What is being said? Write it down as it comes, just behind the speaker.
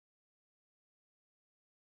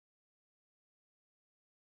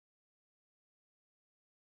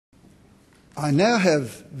I now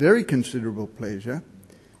have very considerable pleasure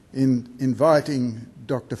in inviting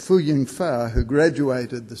Dr FOO Yin Fah, who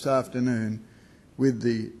graduated this afternoon with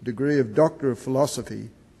the degree of Doctor of Philosophy,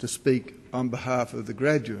 to speak on behalf of the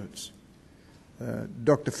graduates.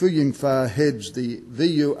 Dr FOO Yin Fah heads the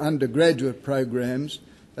VU undergraduate programs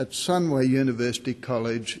at Sunway University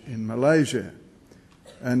College in Malaysia,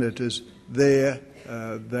 and it is there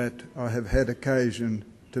that I have had occasion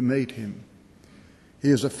to meet him. He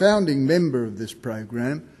is a founding member of this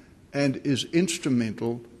program and is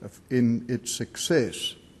instrumental in its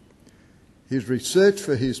success. His research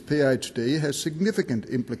for his PhD has significant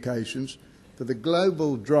implications for the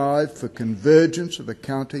global drive for convergence of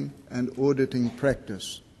accounting and auditing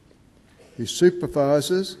practice. His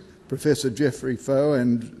supervisors, Professor Jeffrey Foe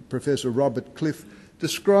and Professor Robert Cliff,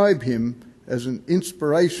 describe him as an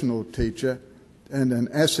inspirational teacher and an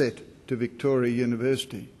asset to Victoria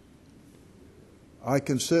University. I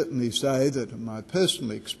can certainly say that in my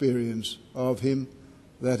personal experience of him,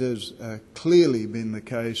 that has clearly been the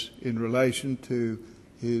case in relation to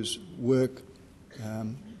his work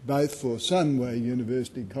both for Sunway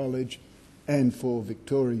University College and for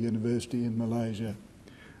Victoria University in Malaysia.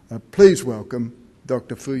 Please welcome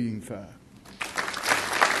Dr FOO Yin Fah.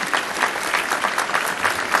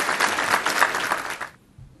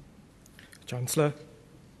 Chancellor,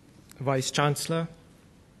 Vice-Chancellor,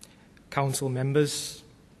 Council members,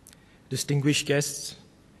 distinguished guests,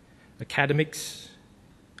 academics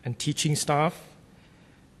and teaching staff,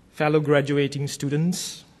 fellow graduating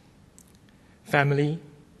students, family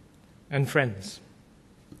and friends.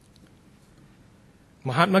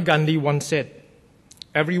 Mahatma Gandhi once said,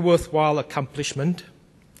 "Every worthwhile accomplishment,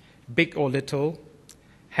 big or little,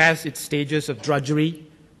 has its stages of drudgery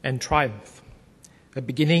and triumph, a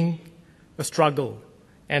beginning, a struggle,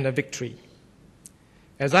 and a victory."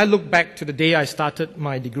 As I look back to the day I started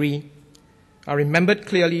my degree, I remembered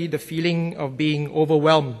clearly the feeling of being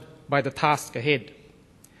overwhelmed by the task ahead,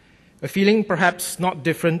 a feeling perhaps not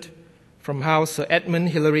different from how Sir Edmund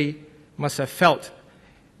Hillary must have felt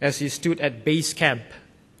as he stood at base camp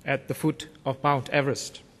at the foot of Mount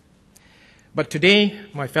Everest. But today,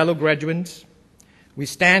 my fellow graduates, we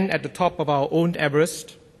stand at the top of our own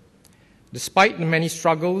Everest. Despite the many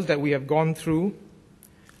struggles that we have gone through,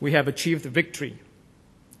 we have achieved victory.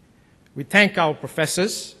 We thank our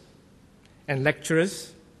professors and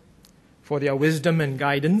lecturers for their wisdom and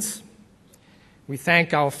guidance. We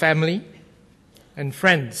thank our family and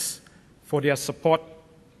friends for their support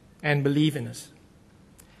and belief in us.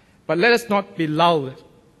 But let us not be lulled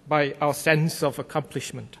by our sense of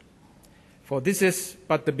accomplishment, for this is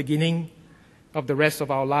but the beginning of the rest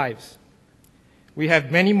of our lives. We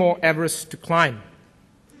have many more Everests to climb,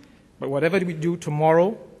 but whatever we do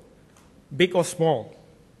tomorrow, big or small,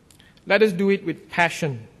 let us do it with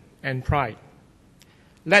passion and pride.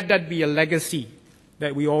 Let that be a legacy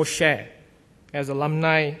that we all share as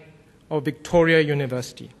alumni of Victoria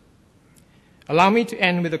University. Allow me to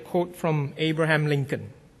end with a quote from Abraham Lincoln.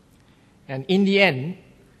 And in the end,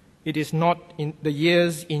 it is not in the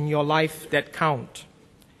years in your life that count.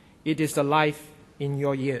 It is the life in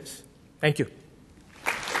your years. Thank you.